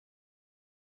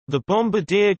The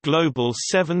Bombardier Global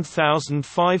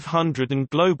 7500 and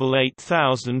Global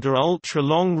 8000 are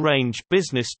ultra-long-range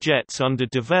business jets under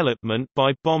development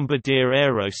by Bombardier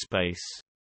Aerospace.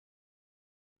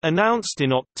 Announced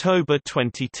in October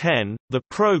 2010, the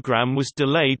program was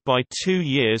delayed by 2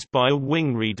 years by a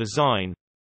wing redesign.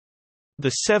 The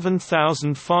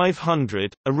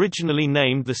 7500, originally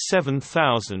named the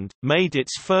 7000, made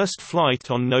its first flight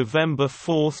on November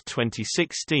 4,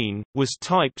 2016, was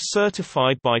type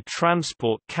certified by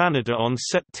Transport Canada on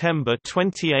September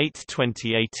 28,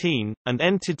 2018, and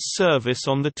entered service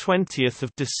on 20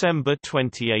 December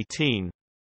 2018.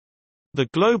 The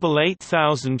Global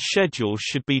 8000 schedule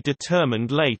should be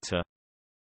determined later.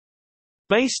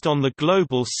 Based on the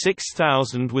Global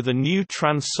 6000 with a new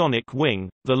transonic wing,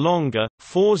 the longer,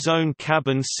 4-zone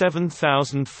cabin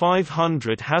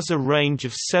 7500 has a range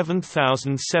of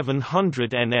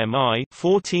 7,700 nmi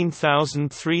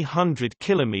 (14,300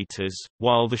 km),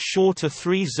 while the shorter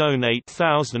 3-zone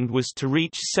 8000 was to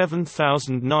reach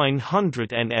 7,900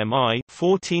 nmi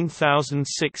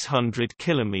 (14,600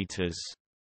 km).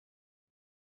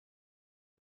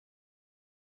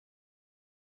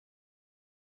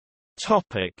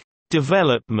 Topic: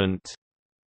 Development.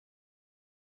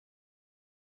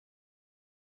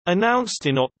 Announced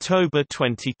in October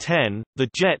 2010, the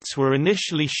jets were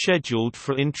initially scheduled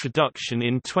for introduction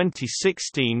in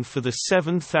 2016 for the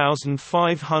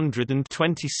 7500 and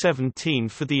 2017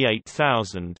 for the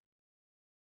 8000.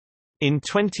 In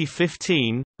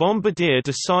 2015, Bombardier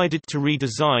decided to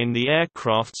redesign the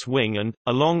aircraft's wing and,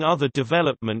 along other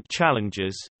development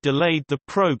challenges, delayed the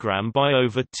program by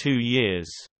over 2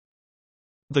 years.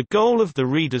 The goal of the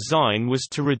redesign was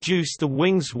to reduce the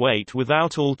wing's weight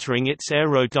without altering its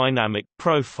aerodynamic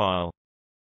profile.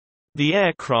 The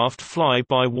aircraft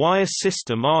fly-by-wire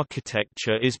system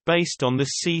architecture is based on the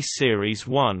C-Series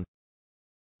 1.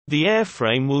 The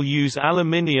airframe will use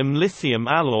aluminium-lithium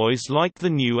alloys like the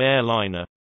new airliner.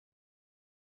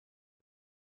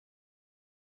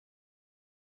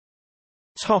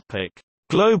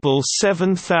 Global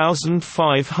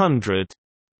 7500.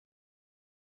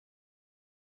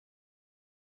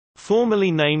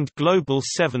 Formerly named Global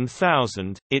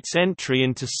 7000, its entry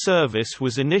into service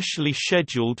was initially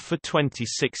scheduled for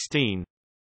 2016.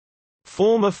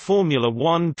 Former Formula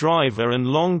One driver and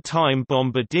long-time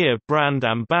Bombardier brand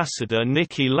ambassador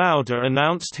Niki Lauda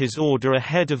announced his order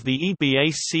ahead of the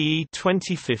EBACE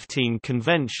 2015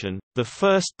 convention. The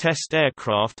first test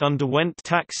aircraft underwent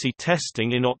taxi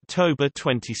testing in October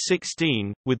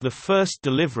 2016, with the first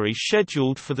delivery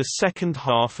scheduled for the second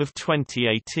half of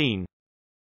 2018.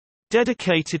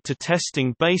 Dedicated to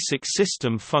testing basic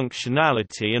system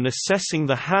functionality and assessing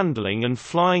the handling and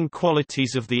flying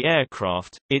qualities of the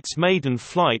aircraft, its maiden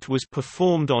flight was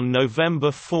performed on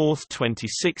November 4,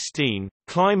 2016,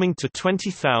 climbing to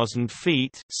 20,000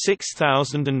 feet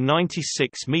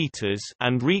 (6,096 meters)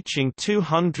 and reaching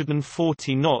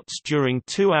 240 knots during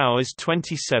 2 hours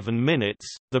 27 minutes.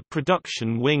 The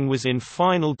production wing was in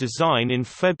final design in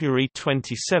February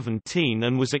 2017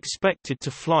 and was expected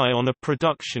to fly on a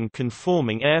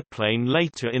production-conforming airplane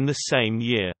later in the same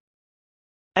year.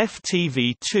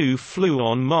 FTV-2 flew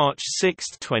on March 6,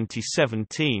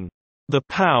 2017. The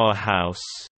Powerhouse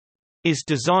is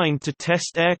designed to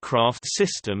test aircraft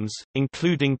systems,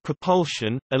 including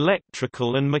propulsion,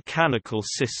 electrical and mechanical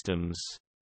systems.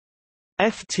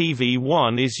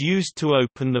 FTV-1 is used to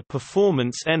open the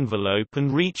performance envelope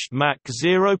and reached Mach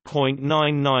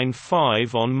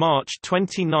 0.995 on March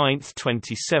 29,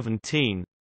 2017.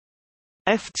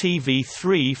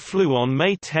 FTV-3 flew on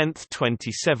May 10,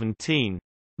 2017.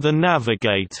 The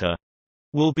Navigator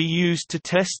will be used to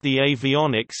test the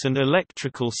avionics and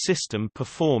electrical system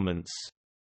performance.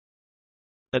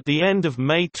 At the end of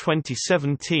May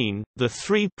 2017, the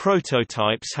 3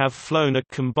 prototypes have flown a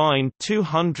combined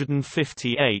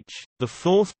 250 h. The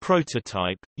 4th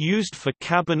prototype, used for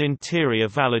cabin interior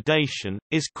validation,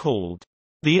 is called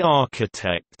the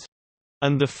Architect,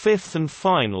 and the 5th and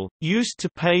final, used to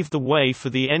pave the way for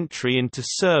the entry into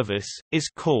service, is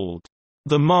called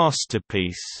the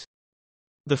Masterpiece.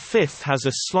 The 5th has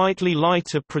a slightly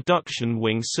lighter production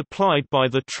wing supplied by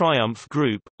the Triumph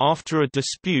Group, after a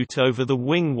dispute over the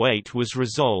wing weight was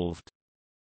resolved.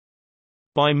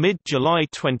 By mid-July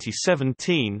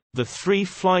 2017, the 3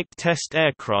 flight test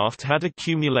aircraft had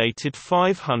accumulated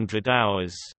 500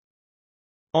 hours.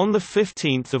 On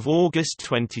 15 August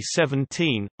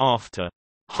 2017, after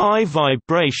high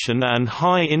vibration and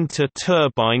high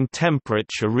inter-turbine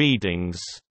temperature readings,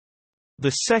 The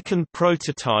second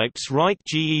prototype's Wright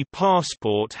GE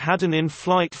Passport had an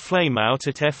in-flight flameout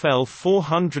at FL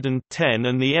 410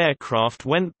 and the aircraft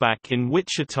went back in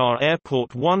Wichita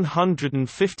Airport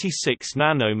 156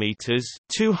 nanometers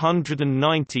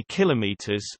 (290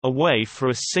 kilometers) away for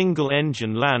a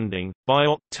single-engine landing. By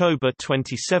October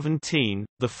 2017,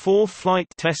 the 4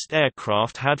 flight test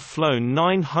aircraft had flown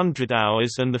 900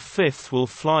 hours and the fifth will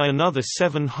fly another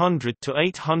 700 to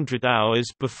 800 hours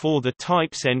before the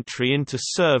type's entry into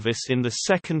service in the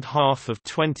second half of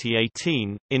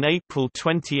 2018. In April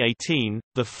 2018,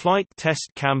 the flight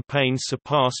test campaign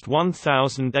surpassed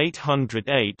 1,800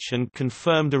 h and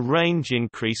confirmed a range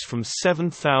increase from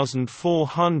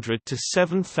 7,400 to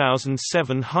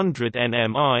 7,700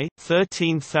 nmi,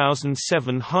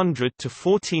 13,700 to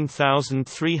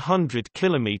 14,300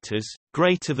 kilometers,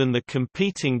 greater than the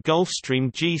competing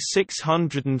Gulfstream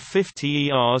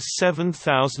G650ER's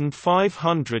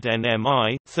 7,500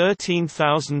 nmi,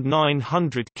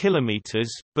 13,900 kilometers,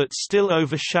 but still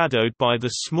overshadowed by the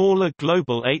smaller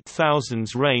Global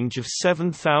 8000's range of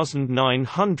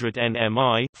 7,900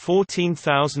 nmi,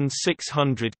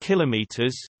 14,600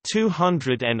 kilometers,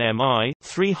 200 nmi,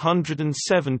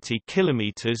 370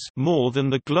 kilometers, more than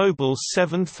the Global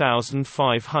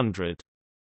 7,500.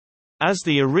 As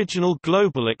the original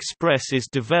Global Express is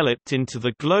developed into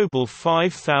the Global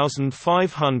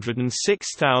 5500 and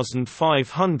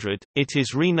 6500, it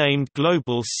is renamed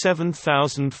Global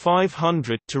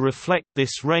 7500 to reflect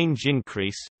this range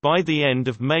increase. By the end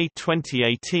of May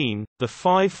 2018, the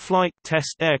 5 flight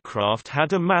test aircraft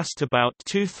had amassed about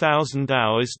 2,000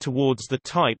 hours towards the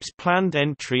type's planned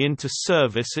entry into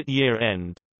service at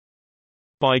year-end.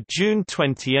 By June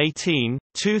 2018,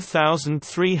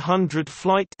 2,300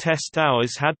 flight test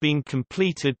hours had been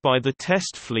completed by the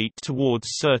test fleet towards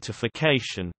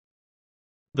certification.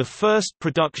 The first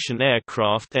production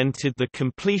aircraft entered the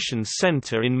completion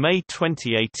center in May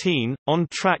 2018, on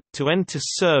track to enter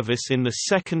service in the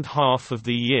second half of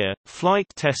the year. Flight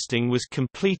testing was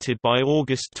completed by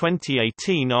August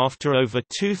 2018 after over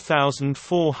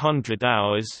 2,400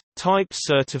 hours. Type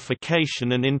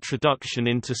certification and introduction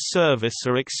into service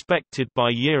are expected by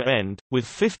year-end, with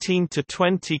 15 to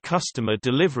 20 customer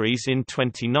deliveries in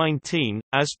 2019,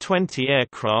 as 20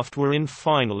 aircraft were in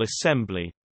final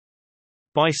assembly.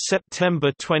 By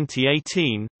September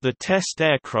 2018, the test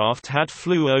aircraft had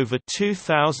flew over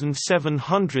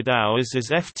 2,700 hours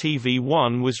as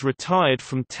FTV-1 was retired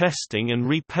from testing and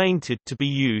repainted to be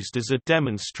used as a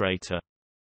demonstrator.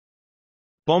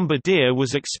 Bombardier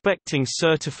was expecting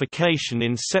certification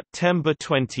in September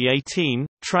 2018.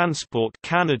 Transport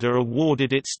Canada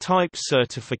awarded its type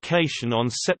certification on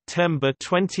September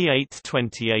 28,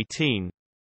 2018.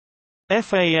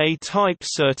 FAA type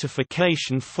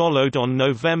certification followed on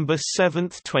November 7,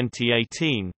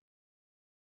 2018.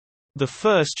 The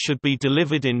first should be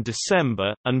delivered in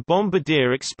December, and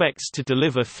Bombardier expects to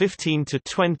deliver 15 to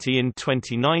 20 in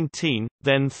 2019,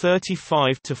 then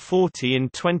 35 to 40 in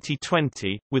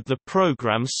 2020, with the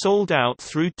program sold out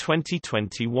through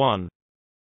 2021.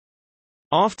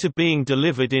 After being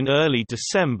delivered in early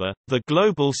December, the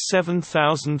Global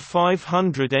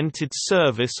 7500 entered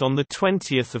service on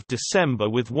 20 December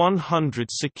with 100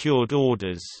 secured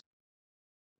orders.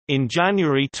 In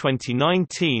January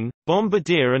 2019,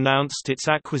 Bombardier announced its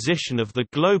acquisition of the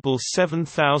Global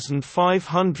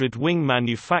 7500 wing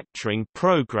manufacturing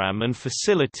program and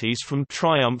facilities from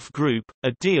Triumph Group,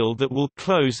 a deal that will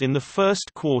close in the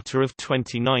first quarter of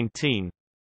 2019.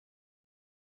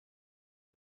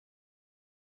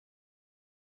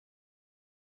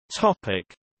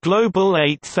 Global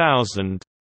 8000.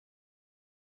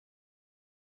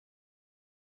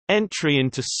 Entry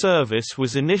into service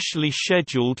was initially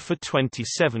scheduled for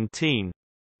 2017.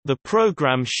 The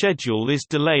program schedule is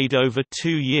delayed over 2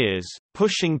 years,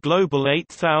 pushing Global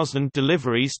 8000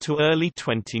 deliveries to early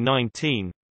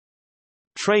 2019.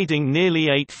 Trading nearly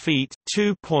 8 feet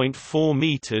 (2.4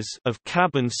 meters) of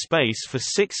cabin space for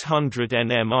 600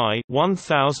 nmi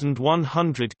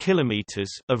 (1,100 kilometers)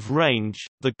 of range,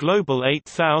 the Global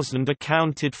 8000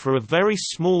 accounted for a very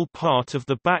small part of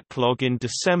the backlog in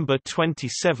December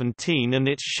 2017, and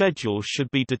its schedule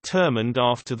should be determined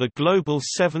after the Global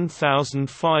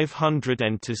 7500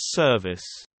 enters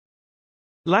service.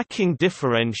 Lacking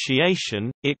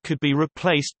differentiation, it could be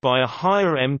replaced by a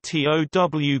higher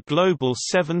MTOW Global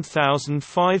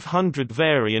 7500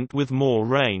 variant with more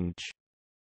range.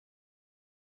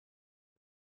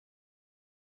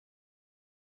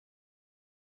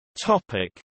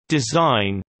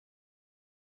 Design.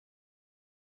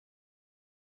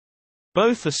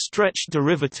 Both are stretched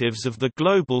derivatives of the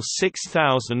Global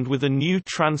 6000 with a new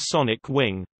transonic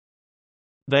wing.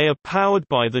 They are powered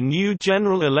by the new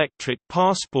General Electric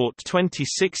Passport 20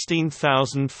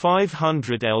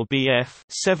 16500 lbf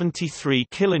 73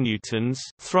 kilonewtons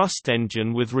thrust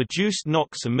engine with reduced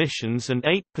NOx emissions and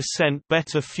 8%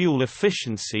 better fuel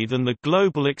efficiency than the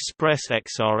Global Express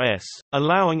XRS,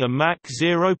 allowing a Mach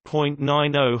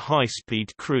 0.90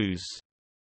 high-speed cruise.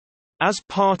 As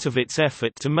part of its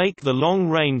effort to make the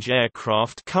long-range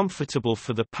aircraft comfortable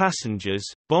for the passengers,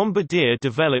 Bombardier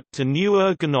developed a new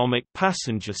ergonomic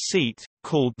passenger seat,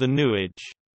 called the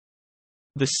Nuage.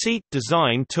 The seat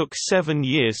design took 7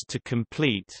 years to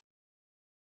complete.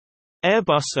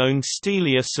 Airbus-owned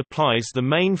Stelia supplies the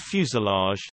main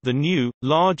fuselage. The new,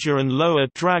 larger and lower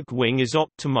drag wing is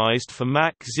optimized for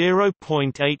Mach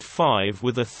 0.85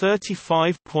 with a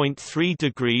 35.3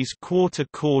 degrees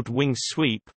quarter-chord wing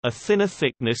sweep, a thinner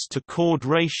thickness-to-chord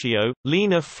ratio,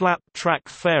 leaner flap track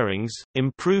fairings,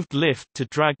 improved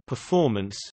lift-to-drag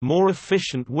performance, more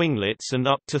efficient winglets and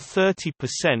up to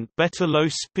 30% better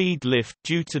low-speed lift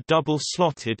due to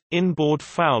double-slotted, inboard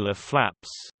Fowler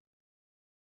flaps.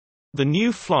 The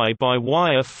new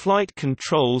fly-by-wire flight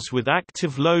controls with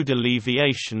active load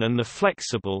alleviation and the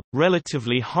flexible,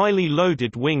 relatively highly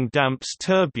loaded wing damps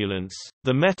turbulence.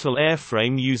 The metal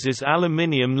airframe uses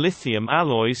aluminium-lithium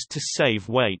alloys to save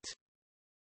weight.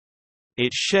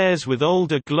 It shares with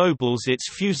older Globals its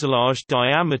fuselage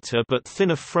diameter, but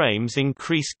thinner frames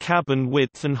increase cabin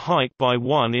width and height by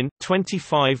 1 in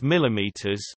 25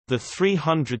 mm, the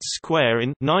 300 square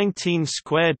in 19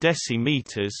 square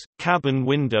decimeters. Cabin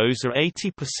windows are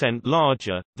 80%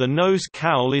 larger, the nose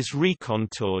cowl is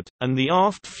recontoured, and the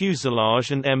aft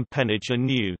fuselage and empennage are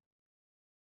new.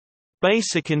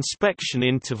 Basic inspection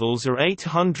intervals are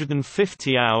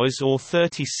 850 hours or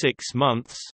 36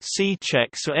 months,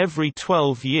 C-checks are every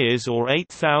 12 years or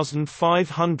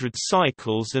 8,500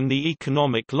 cycles, and the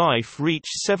economic life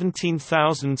reached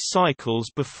 17,000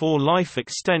 cycles before life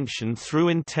extension through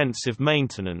intensive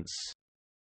maintenance.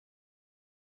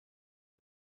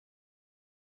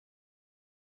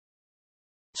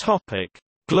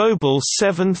 Global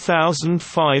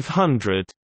 7500.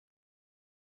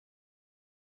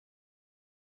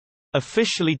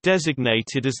 Officially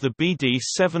designated as the BD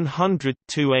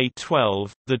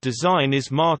 700-2A12, the design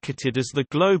is marketed as the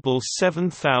Global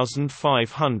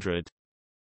 7500.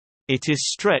 It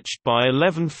is stretched by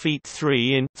 11 feet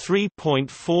 3 in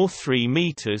 3.43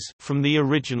 meters from the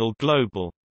original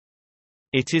Global.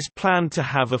 It is planned to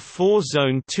have a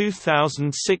 4-zone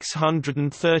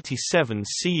 2,637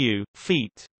 cu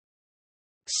feet.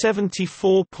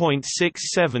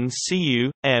 74.67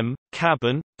 cu/m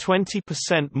cabin,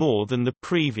 20% more than the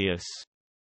previous.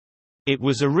 It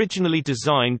was originally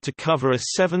designed to cover a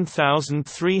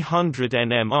 7,300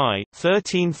 nmi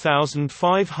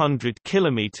 (13,500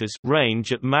 km)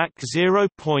 range at Mach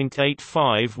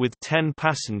 0.85 with 10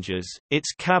 passengers.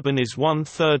 Its cabin is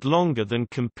 1/3 longer than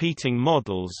competing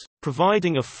models,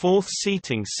 providing a fourth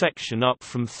seating section up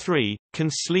from 3, can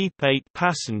sleep 8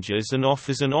 passengers and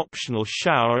offers an optional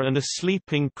shower and a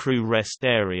sleeping crew rest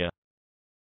area.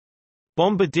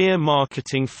 Bombardier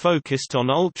marketing focused on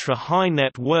ultra-high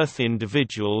net worth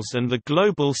individuals, and the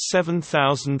Global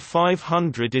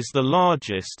 7500 is the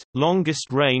largest,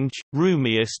 longest-range,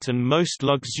 roomiest and most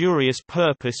luxurious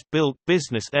purpose-built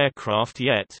business aircraft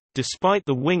yet. Despite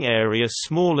the wing area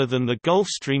smaller than the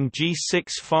Gulfstream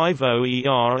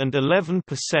G650ER and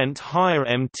 11% higher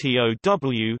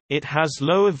MTOW, it has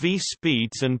lower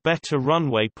V-speeds and better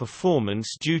runway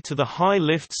performance due to the high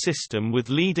lift system with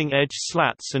leading-edge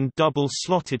slats and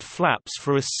double-slotted flaps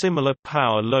for a similar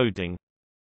power loading.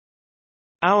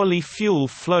 Hourly fuel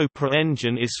flow per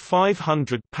engine is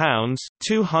 500 pounds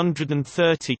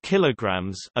 (230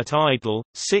 kilograms) at idle,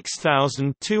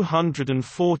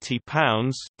 6,240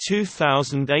 pounds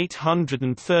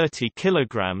 (2,830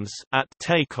 kilograms) at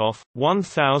takeoff,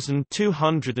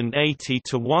 1,280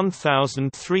 to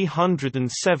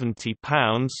 1,370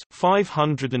 pounds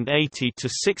 (580 to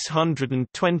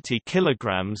 620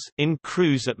 kilograms) in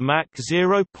cruise at Mach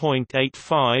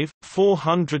 0.85,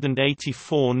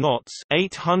 484 knots,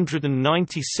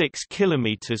 896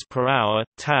 kilometers per hour,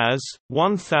 TAS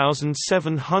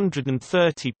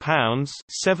 1730 pounds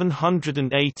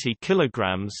 780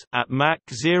 kilograms at Mach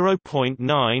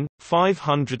 0.9,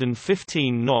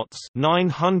 515 knots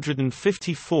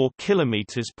 954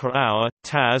 kilometers per hour,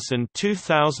 TAS and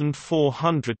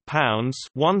 2400 pounds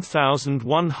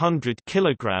 1100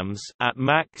 kilograms at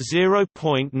Mach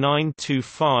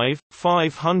 0.925,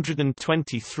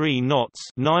 523 knots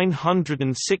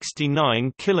 969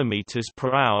 kilometers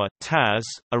per hour, TAS,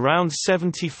 around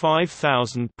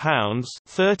 75,000 pounds,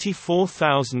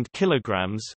 34,000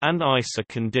 kilograms, and ISA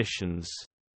conditions.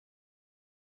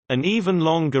 An even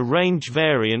longer range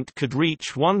variant could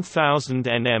reach 1000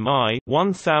 nmi,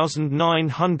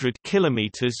 1900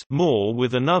 kilometers more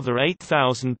with another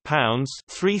 8000 pounds,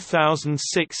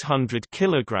 3600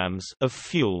 kilograms of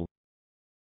fuel.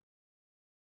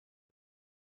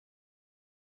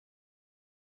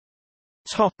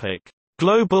 Topic: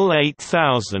 Global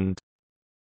 8000.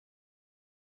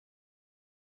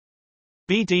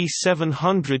 BD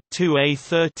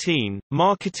 702A13,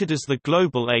 marketed as the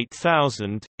Global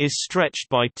 8000, is stretched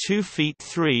by 2 feet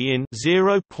 3 in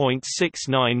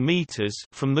 (0.69 meters)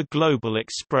 from the Global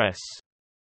Express.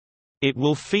 It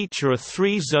will feature a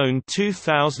 3-zone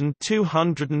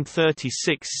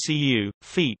 2,236 cu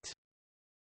feet.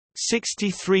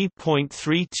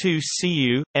 63.32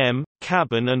 cu/m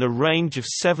cabin and a range of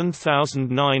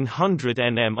 7,900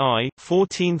 nmi,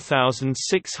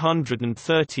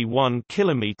 14,631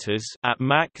 kilometers at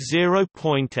Mach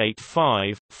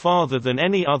 0.85, farther than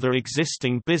any other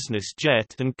existing business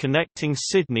jet and connecting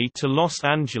Sydney to Los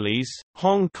Angeles,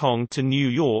 Hong Kong to New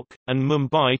York, and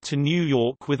Mumbai to New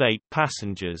York with 8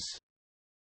 passengers.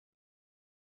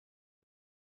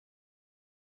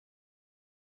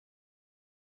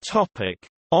 Topic: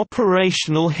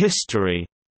 Operational history.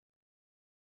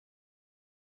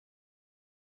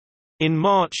 In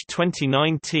March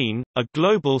 2019, a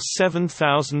Global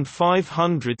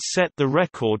 7500 set the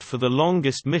record for the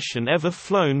longest mission ever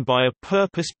flown by a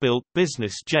purpose-built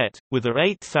business jet, with a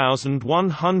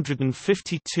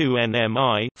 8,152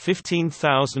 nmi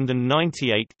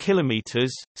 (15,098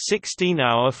 kilometers),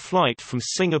 16-hour flight from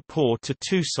Singapore to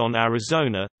Tucson,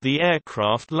 Arizona. The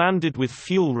aircraft landed with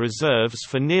fuel reserves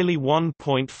for nearly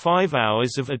 1.5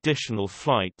 hours of additional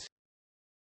flight.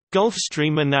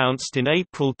 Gulfstream announced in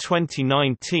April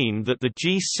 2019 that the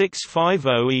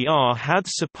G650ER had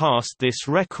surpassed this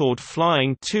record,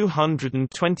 flying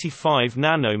 225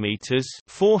 nanometers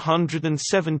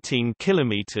 (417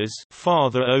 kilometers)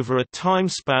 farther over a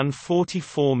timespan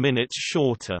 44 minutes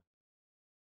shorter.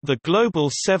 The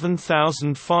Global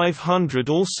 7500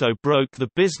 also broke the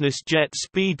business jet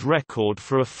speed record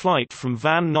for a flight from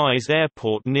Van Nuys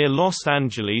Airport near Los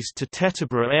Angeles to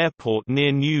Teterboro Airport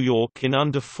near New York in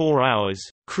under 4 hours,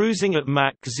 cruising at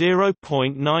Mach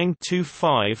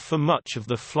 0.925 for much of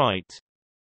the flight.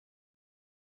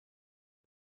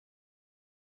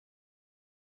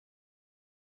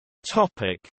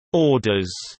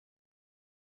 Orders.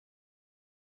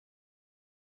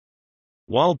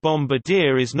 While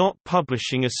Bombardier is not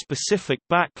publishing a specific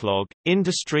backlog,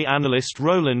 industry analyst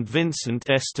Roland Vincent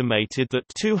estimated that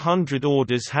 200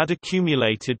 orders had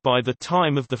accumulated by the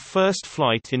time of the first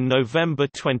flight in November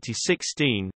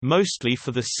 2016, mostly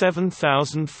for the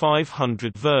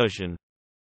 7500 version.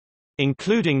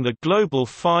 Including the Global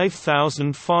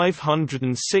 5500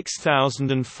 and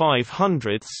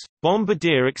 6500s,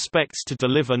 Bombardier expects to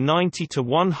deliver 90 to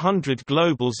 100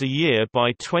 Globals a year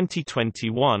by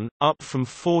 2021, up from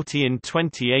 40 in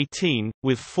 2018,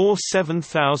 with 4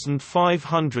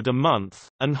 7500 a month,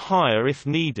 and higher if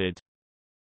needed.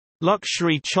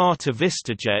 Luxury charter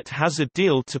VistaJet has a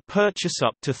deal to purchase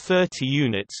up to 30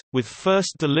 units, with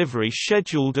first delivery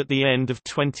scheduled at the end of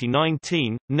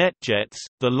 2019. NetJets,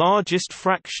 the largest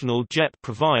fractional jet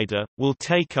provider, will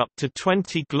take up to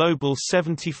 20 Global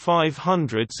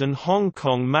 7500s, and Hong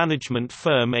Kong management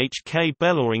firm HK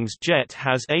Belloring's Jet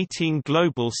has 18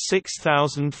 Global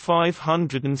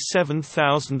 6500 and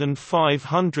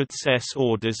 7500s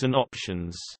orders and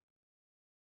options.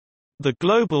 The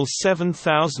Global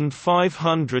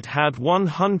 7500 had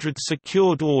 100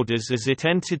 secured orders as it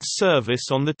entered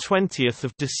service on 20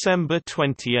 December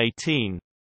 2018.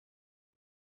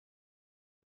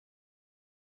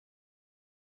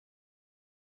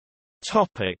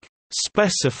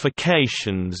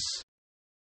 Specifications.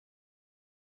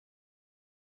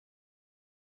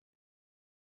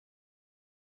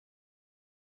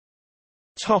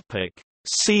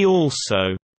 See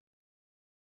also: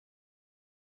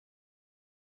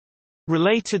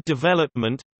 Related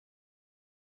development,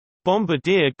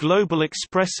 Bombardier Global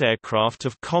Express aircraft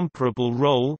of comparable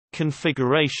role,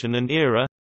 configuration and era,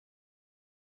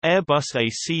 Airbus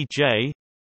ACJ,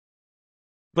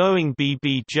 Boeing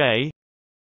BBJ,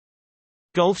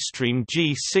 Gulfstream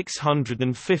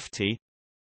G650.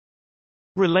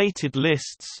 Related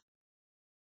lists: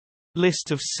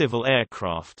 List of civil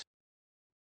aircraft.